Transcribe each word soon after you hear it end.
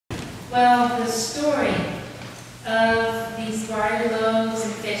Well, the story of these barley loaves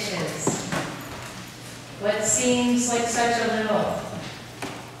and fishes, what seems like such a little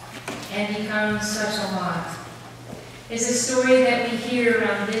and becomes such a lot, is a story that we hear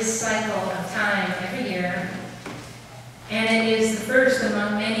around this cycle of time every year, and it is the first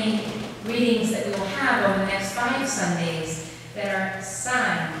among many readings that we will have over the next 5 Sundays that are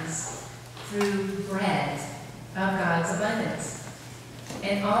signs through bread of God's abundance.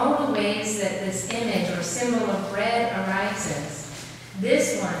 And all the ways that this image or symbol of bread arises,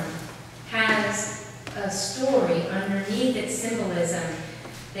 this one has a story underneath its symbolism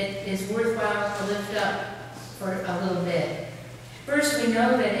that is worthwhile to lift up for a little bit. First, we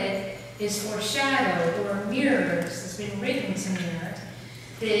know that it is foreshadowed or mirrors, it's been written to mirror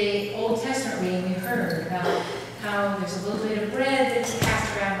the Old Testament reading we heard about how there's a little bit of bread that's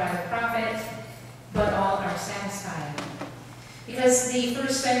passed around by the prophet, but all are satisfied. Because the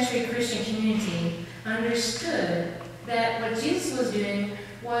first century Christian community understood that what Jesus was doing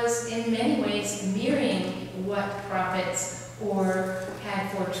was in many ways mirroring what prophets or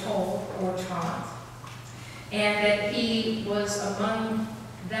had foretold or taught, and that he was among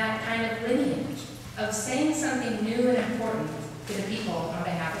that kind of lineage of saying something new and important to the people on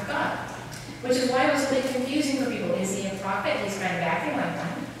behalf of God. Which is why it was a bit confusing for people. Is he a prophet? He's kind of acting like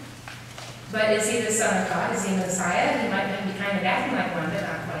one. But is he the Son of God? Is he the Messiah? He might be kind of acting like one, but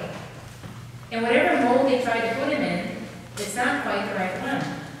not quite. And whatever mold they try to put him in, it's not quite the right one.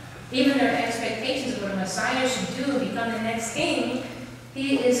 Even their expectations of what a Messiah should do and become the next king,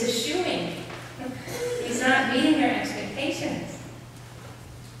 he is eschewing. He's not meeting their expectations.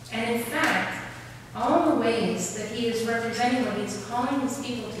 And in fact, all the ways that he is representing what he's calling his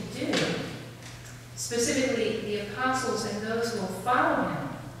people to do, specifically the apostles and those who will follow him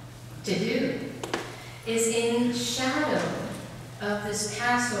to do, is in shadow of this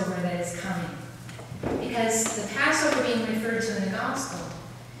Passover that is coming. Because the Passover being referred to in the Gospel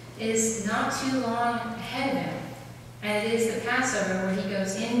is not too long ahead of him, and it is the Passover where he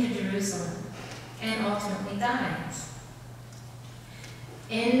goes into Jerusalem and ultimately dies.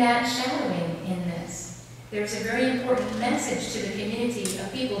 In that shadowing in this, there's a very important message to the community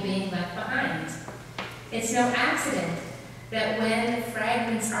of people being left behind. It's no accident that when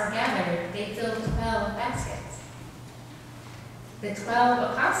fragments are gathered, they fill 12 baskets. The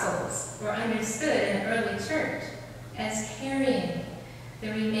 12 apostles were understood in the early church as carrying the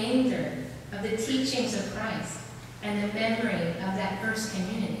remainder of the teachings of Christ and the memory of that first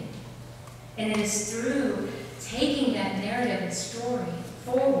community. And it is through taking that narrative and story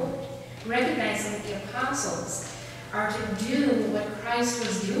forward, recognizing that the apostles are to do what Christ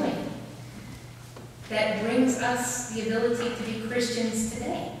was doing, that brings us the ability to be Christians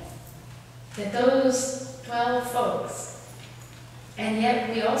today. That those 12 folks, and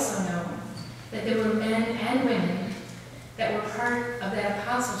yet we also know that there were men and women that were part of that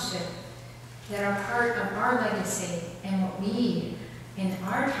apostleship, that are part of our legacy and what we, in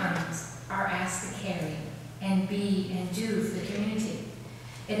our times, are asked to carry and be and do for the community.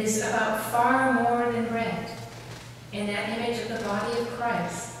 It is about far more than bread. In that image of the body of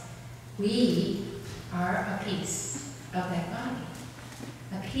Christ, we are a piece of that body,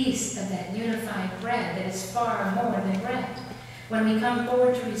 a piece of that unified bread that is far more than bread. When we come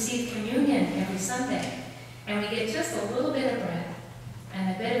forward to receive communion every Sunday, and we get just a little bit of bread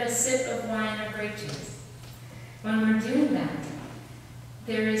and a bit of a sip of wine or grape juice, when we're doing that,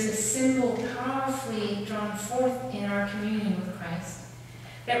 there is a symbol powerfully drawn forth in our communion with Christ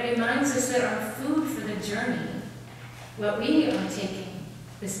that reminds us that our food for the journey, what we are taking,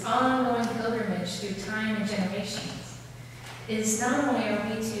 this ongoing pilgrimage through time and generations, is not only are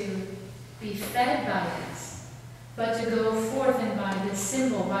we to be fed by this, but to go forth and by this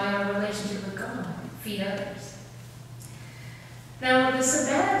symbol, by our relationship with God, feed others. Now, the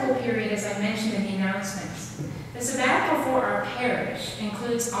sabbatical period, as I mentioned in the announcements, the sabbatical for our parish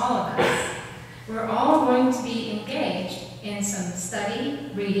includes all of us. We're all going to be engaged in some study,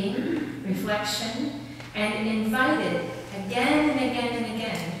 reading, reflection, and invited again and again and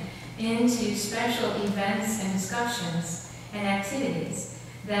again into special events and discussions and activities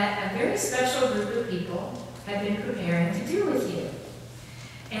that a very special group of people have been preparing to do with you.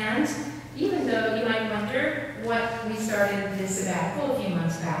 And even though you might wonder what we started this sabbatical a few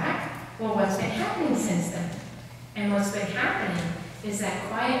months back, well, what's been happening since then? And what's been happening is that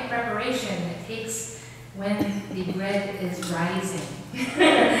quiet preparation that takes when the bread is rising.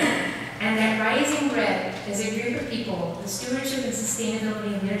 And that rising bread is a group of people, the Stewardship and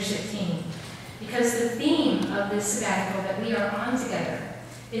Sustainability Leadership Team. Because the theme of this sabbatical that we are on together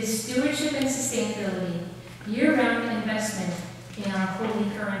is stewardship and sustainability, year-round investment in our holy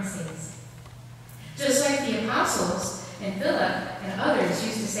currencies. Just like the apostles and Philip and others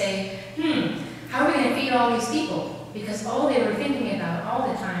used to say, how are we going to feed all these people? Because all they were thinking about all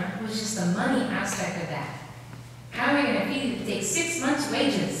the time was just the money aspect of that. How are we going to feed it? It takes 6 months'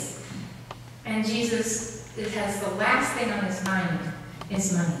 wages. And Jesus, it has the last thing on his mind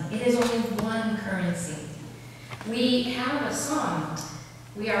is money. It is only one currency. We have a song.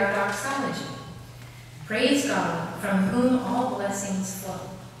 We are doxology. Praise God, from whom all blessings flow.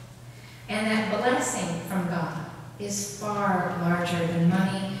 And that blessing from God is far larger than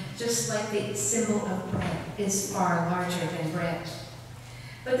money, just like the symbol of bread is far larger than bread.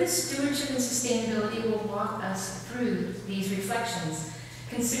 But this stewardship and sustainability will walk us through these reflections,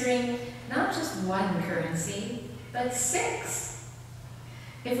 considering not just one currency, but 6.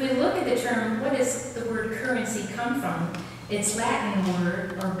 If we look at the term, what does the word currency come from? Its Latin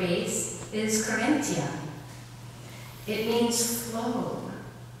word or base is currentia. It means flow,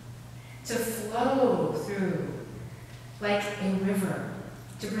 to flow through like a river,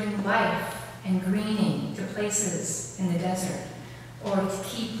 to bring life and greening to places in the desert, or to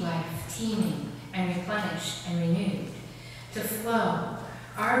keep life teeming and replenished and renewed. To flow.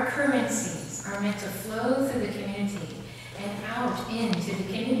 Our currencies are meant to flow through the community and out into the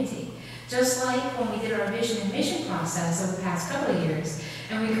community. Just like when we did our vision and mission process over the past couple of years,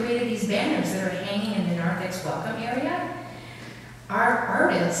 and we created these banners that are hanging in the Narthex welcome area, our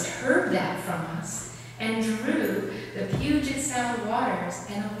artist heard that from us and drew the Puget Sound waters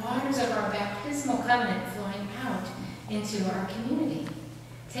and the waters of our baptismal covenant flowing out into our community.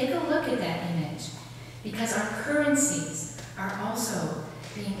 Take a look at that image, because our currencies are also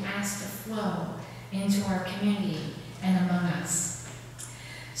being asked to flow into our community and among us.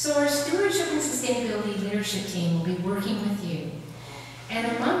 So our stewardship and sustainability leadership team will be working with you.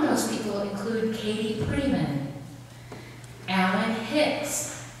 And among those people include Katie Prettyman, Alan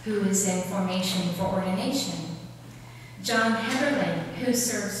Hicks, who is in formation for ordination, John Heberlin, who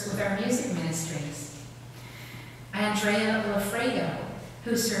serves with our music ministries, Andrea Lafredo,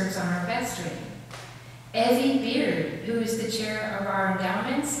 who serves on our vestry, Evie Beard, who is the chair of our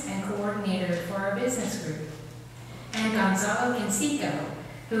endowments and coordinator for our business group, and Gonzalo Canseco,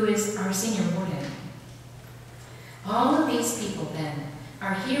 who is our senior warden. All of these people, then,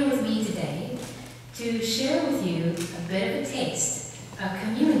 are here with me today to share with you a bit of a taste of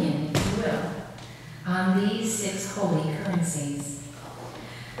communion, if you will, on these 6 holy currencies.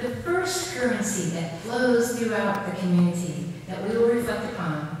 The first currency that flows throughout the community that we will reflect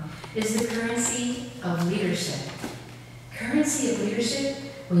upon is the currency of leadership. Currency of leadership,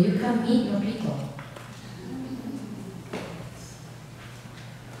 will you come meet your people?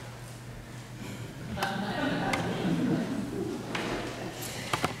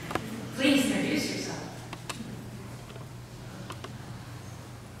 Please introduce yourself.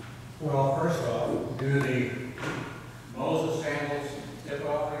 Well, first off, do the Moses sandals tip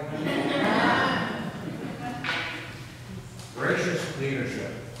offering. Gracious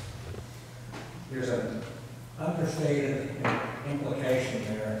leadership. There's an understated implication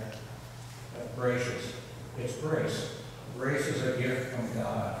there of gracious. It's grace. Grace is a gift from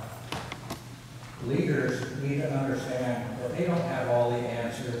God. Leaders need to understand that they don't have all the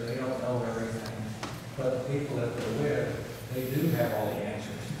answers, they don't know everything, but the people that they're with, they do have all the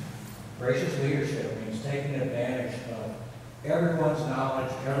answers. Gracious leadership means taking advantage of everyone's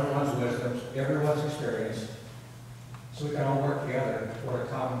knowledge, everyone's wisdom, everyone's experience, so we can all work together toward a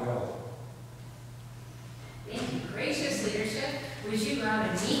common goal. Thank you. Gracious leadership. Would you go out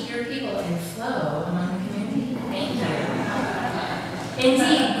and meet your people and flow among the community? Thank you.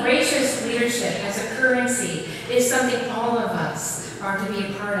 Indeed, gracious leadership as a currency is something all of us are to be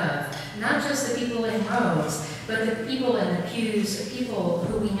a part of. Not just the people in rows, but the people in the pews, the people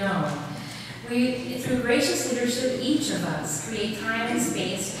who we know. Through gracious leadership, each of us create time and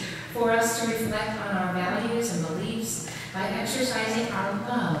space for us to reflect on our values and beliefs by exercising our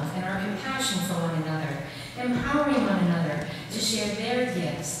love and our compassion for one another, empowering one another to share their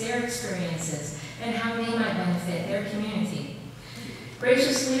gifts, their experiences, and how they might benefit their community.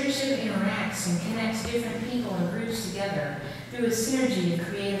 Gracious leadership interacts and connects different people and groups together through a synergy of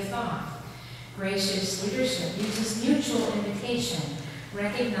creative thought. Gracious leadership uses mutual invitation,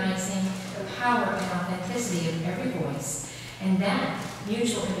 recognizing the power and authenticity of every voice, and that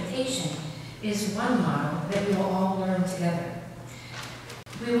mutual invitation is one model that we will all learn together.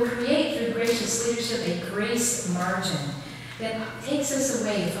 We will create through gracious leadership a grace margin that takes us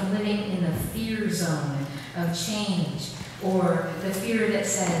away from living in the fear zone of change, or the fear that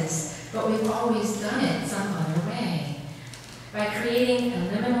says, but we've always done it some other way. By creating a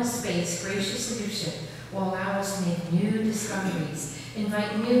liminal space, gracious leadership will allow us to make new discoveries,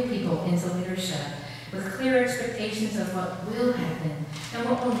 invite new people into leadership with clear expectations of what will happen and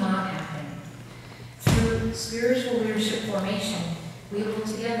what will not happen. Through spiritual leadership formation, we will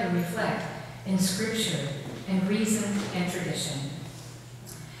together reflect in Scripture and reason and tradition.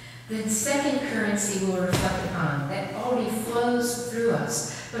 The second currency we'll reflect upon that already flows through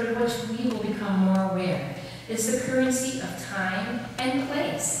us, but of which we will become more aware, is the currency of time and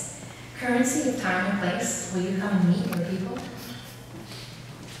place. Currency of time and place. Will you come and meet your people?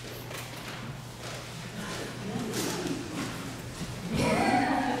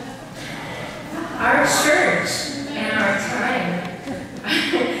 Our church and our time.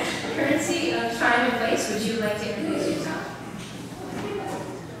 Currency of time and place. Would you like to introduce yourself?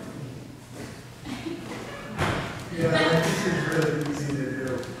 Yeah, this is really easy to do.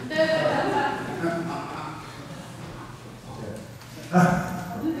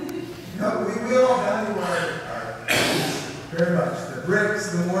 No, we all value our very much. The bricks,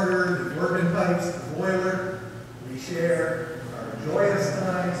 the mortar, the organ pipes, the boiler. We share our joyous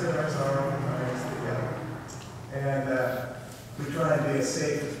times and our sorrowful times together. And we try and be as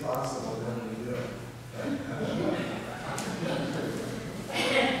safe as possible when we do it.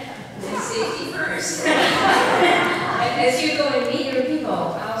 Safety first. As you go and meet your people,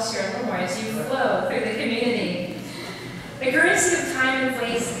 I'll share a little more as you flow through the community. The currency of time and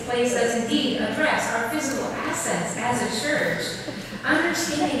place does indeed address our physical assets as a church.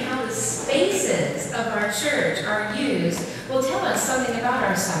 Understanding how the spaces of our church are used will tell us something about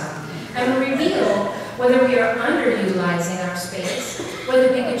ourselves and will reveal whether we are underutilizing our space, whether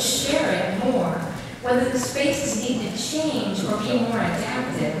we could share it more, whether the spaces need to change or be more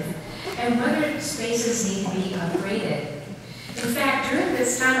adaptive, and whether spaces need to be upgraded. In fact, during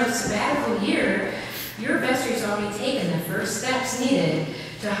this time of sabbatical year, your vestry's already taken the first steps needed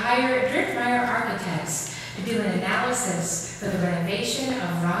to hire Driftmeyer Architects to do an analysis for the renovation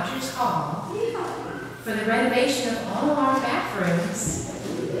of Rogers Hall, for the renovation of all of our bathrooms,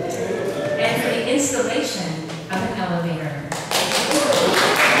 and for the installation of an elevator.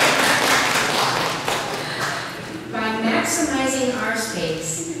 By maximizing our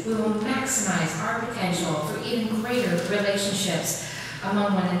space, we will maximize our potential for even greater relationships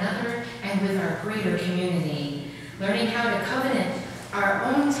among one another and with our greater community. Learning how to covenant our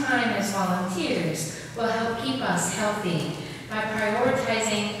own time as volunteers will help keep us healthy by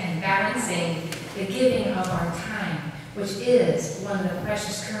prioritizing and balancing the giving of our time, which is one of the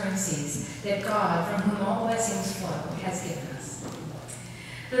precious currencies that God, from whom all blessings flow, has given us.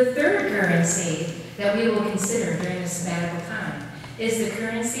 The third currency that we will consider during the sabbatical time is the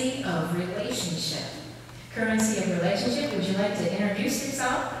currency of relationship. Currency of relationship, would you like to introduce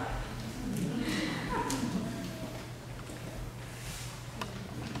yourself?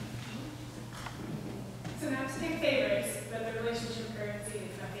 So not to pick favorites, but the relationship currency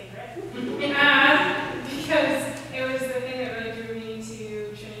is my favorite. Because it was the thing that really drew me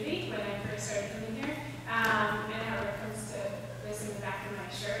to Trinity when I first started coming here. And how it comes to this in the back of my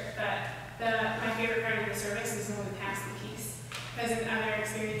shirt. But my favorite part of the service is when we pass the peace. Because in other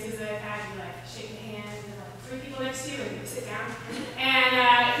experiences that I've had, you like shake a hand and like 3 people next to you and you sit down.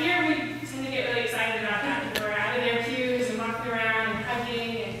 And here we tend to get really excited about that. People are out of their pews and walking around and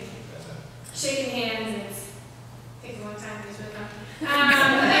hugging and shaking hands, and it takes a long time to just really come.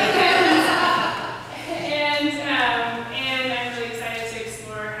 And I'm really excited to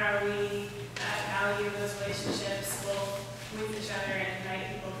explore how we value those relationships both with each other and invite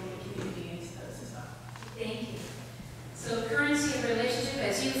people from the community into those as well. Thank you. So currency of relationship,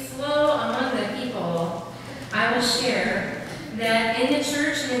 as you flow among the people, I will share that in the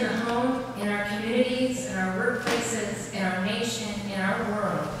church and in the home, in our communities, in our workplaces, in our nation, in our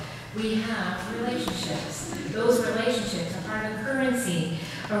world, we have relationships. Those relationships are part of currency,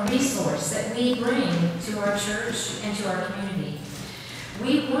 a resource that we bring to our church and to our community.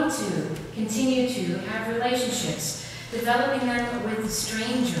 We want to continue to have relationships, developing them with the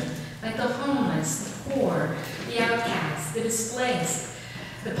stranger, like the homeless, the poor, the outcast, the displaced,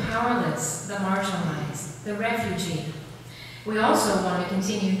 the powerless, the marginalized, the refugee. We also want to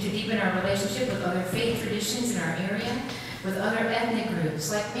continue to deepen our relationship with other faith traditions in our area, with other ethnic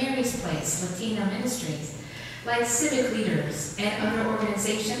groups like Mary's Place, Latino Ministries, like civic leaders and other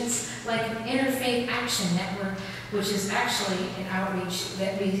organizations like Interfaith Action Network, which is actually an outreach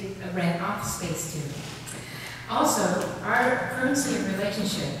that we rent office space to. Also, our currency of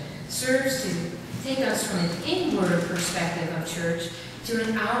relationship serves to take us from an inward perspective of church to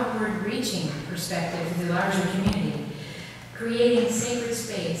an outward reaching perspective of the larger community, creating sacred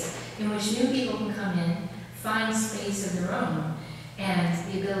space in which new people can come in, find space of their own,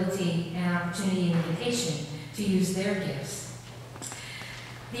 and the ability and opportunity and invitation to use their gifts.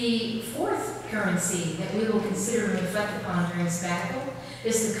 The fourth currency that we will consider and reflect upon during sabbatical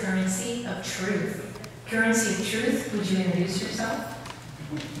is the currency of truth. Currency of truth, would you introduce yourself?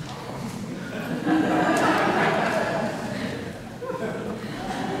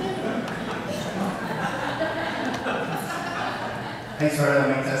 Thanks for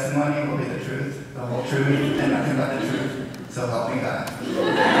allowing my testimony will be the truth, the whole truth, and nothing but the truth. So help me God.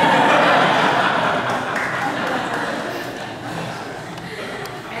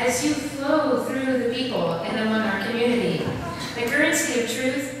 As you flow through the people and among our community, the currency of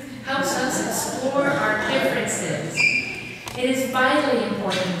truth helps us explore our differences. It is vitally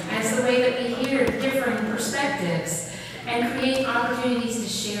important as the way that we hear different perspectives and create opportunities to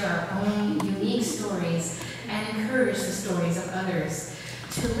share our own unique stories and encourage the stories of others,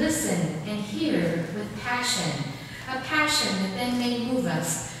 to listen and hear with passion, a passion that then may move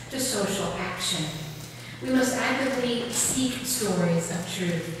us to social action. We must actively seek stories of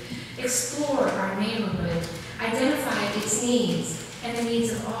truth, explore our neighborhood, identify its needs and the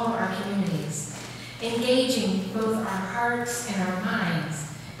needs of all our communities, engaging both our hearts and our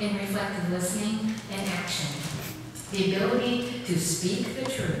minds in reflective listening and action. The ability to speak the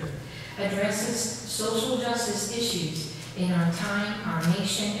truth addresses social justice issues in our time, our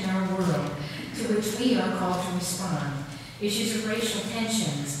nation, and our world, to which we are called to respond. Issues of racial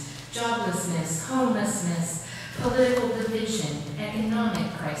tensions, joblessness, homelessness, political division,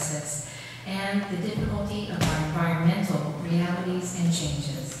 economic crisis, and the difficulty of our environmental realities and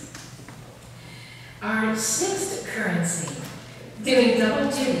changes. Our sixth currency, doing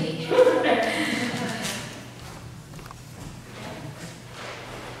double duty,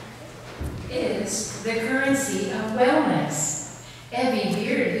 is the currency of wellness. Evie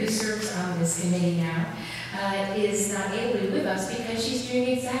Beard, who serves on this committee now, is not able to be with us because she's doing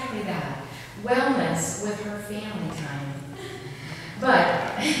exactly that, wellness with her family time.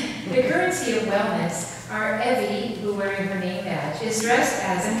 But the currency of wellness, our Evie, who wearing her name badge, is dressed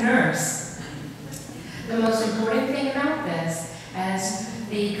as a nurse. The most important thing about this, as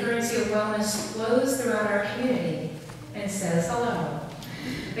the currency of wellness flows throughout our community and says hello,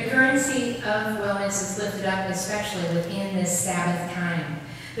 the currency of wellness is lifted up especially within this Sabbath time.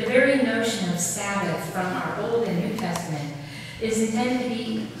 The very notion of Sabbath from our Old and New Testament is intended to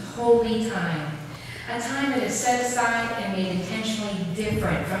be holy time, a time that is set aside and made intentionally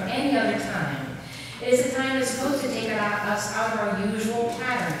different from any other time. It is a time that's supposed to take us out of our usual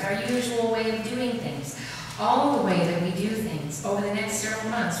patterns, our usual way of doing things. All the way that we do things over the next several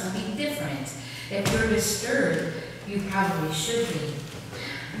months will be different. If you're disturbed, you probably should be.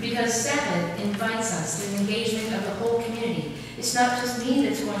 Because Sabbath invites us to an engagement of the whole community. It's not just me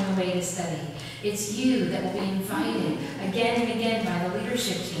that's going away to study. It's you that will be invited again and again by the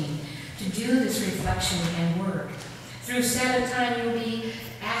leadership team to do this reflection and work. Through Sabbath time, you'll be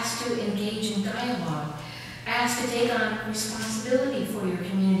asked to engage in dialogue, asked to take on responsibility for your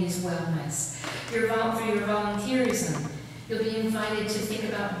community's wellness. Through your volunteerism, you'll be invited to think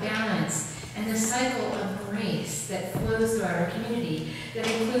about balance and the cycle of grace that flows throughout our community that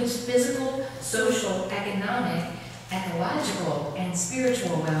includes physical, social, economic, ecological, and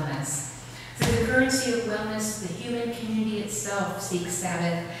spiritual wellness. Through the currency of wellness, the human community itself seeks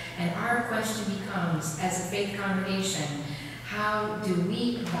Sabbath, and our question becomes, as a faith congregation, how do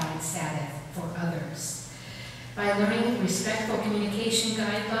we provide Sabbath for others? By learning respectful communication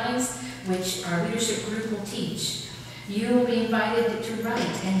guidelines, which our leadership group will teach, you will be invited to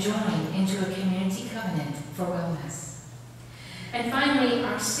write and join into a community covenant for wellness. And finally,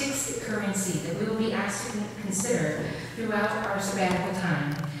 our sixth currency that we will be asked to consider throughout our sabbatical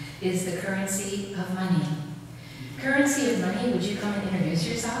time is the currency of money. Currency of money, would you come and introduce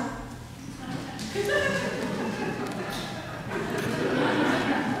yourself?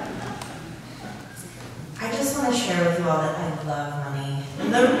 I just want to share with you all that I love money.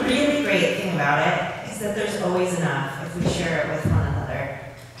 And the really great thing about it is that there's always enough if we share it with one another.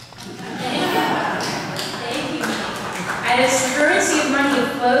 Thank you. As the currency of money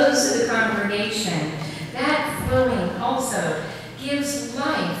flows to the congregation, that flowing also gives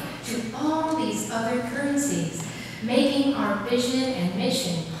life to all these other currencies, making our vision and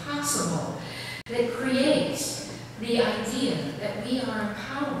mission possible, that creates the idea that we are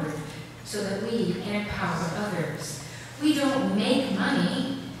empowered so that we can empower others. We don't make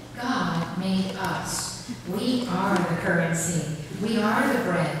money, God made us. We are the currency. We are the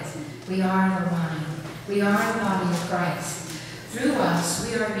bread. We are the wine. We are the body of Christ. Through us,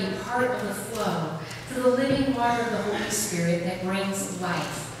 we are to be part of the flow, to the living water of the Holy Spirit that brings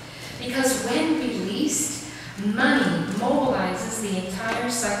life. Because when released, Money mobilizes the entire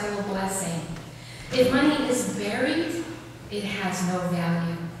cycle of blessing. If money is buried, it has no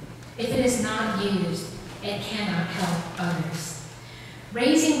value. If it is not used, it cannot help others.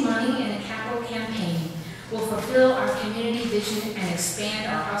 Raising money in a capital campaign will fulfill our community vision and expand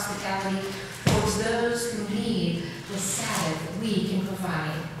our hospitality towards those who need the Sabbath we can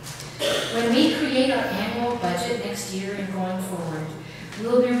provide. When we create our annual budget next year and going forward,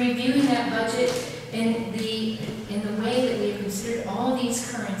 we'll be reviewing that budget in the way that we have considered all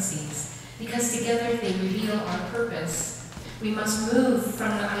these currencies, because together they reveal our purpose. We must move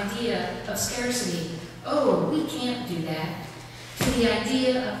from the idea of scarcity, oh, we can't do that, to the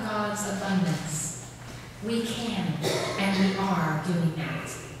idea of God's abundance. We can and we are doing that.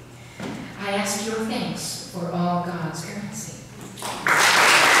 I ask your thanks for all God's currency.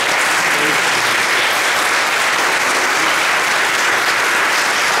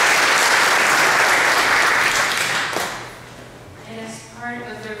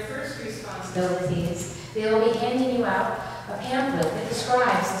 They'll be handing you out a pamphlet that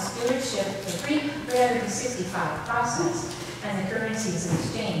describes the stewardship, the 365 process, and the currencies of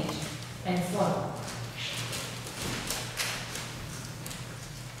exchange and flow.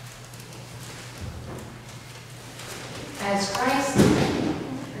 As Christ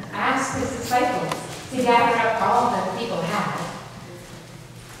asked his disciples to gather up all that the people had,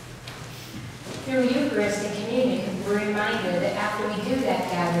 through Eucharistic communion, we're reminded that after we do that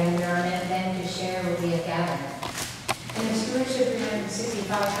gathering, we are meant then to share will be a gathering. In the Stewardship 365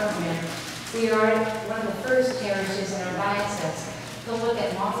 program, we are one of the first parishes in our diocese to look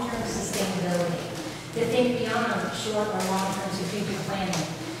at long-term sustainability, to think beyond short or long-term strategic planning,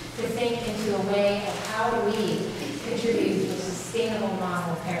 to think into a way of how do we contribute to a sustainable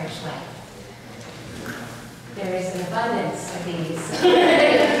model of parish life. There is an abundance of these.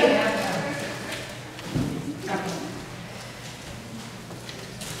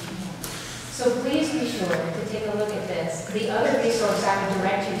 So please be sure to take a look at this. The other resource I would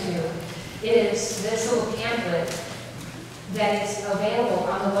direct you to is this little pamphlet that is available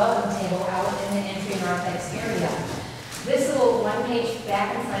on the welcome table out in the entry narthex area. This little one-page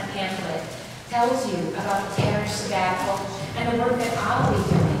back and front pamphlet tells you about the parish sabbatical and the work that I'll be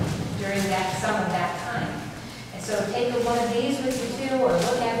doing during some of that time. And so take one of these with you too, or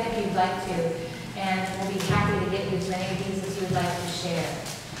look at it if you'd like to, and we'll be happy to get you as many of these as you'd like to share.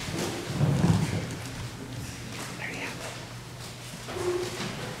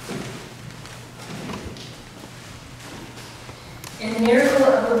 In the miracle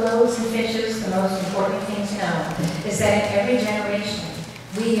of the loaves and fishes, the most important thing to know is that in every generation,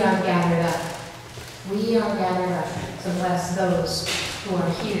 we are gathered up. We are gathered up to bless those who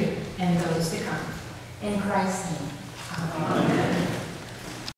are here and those to come. In Christ's name, amen.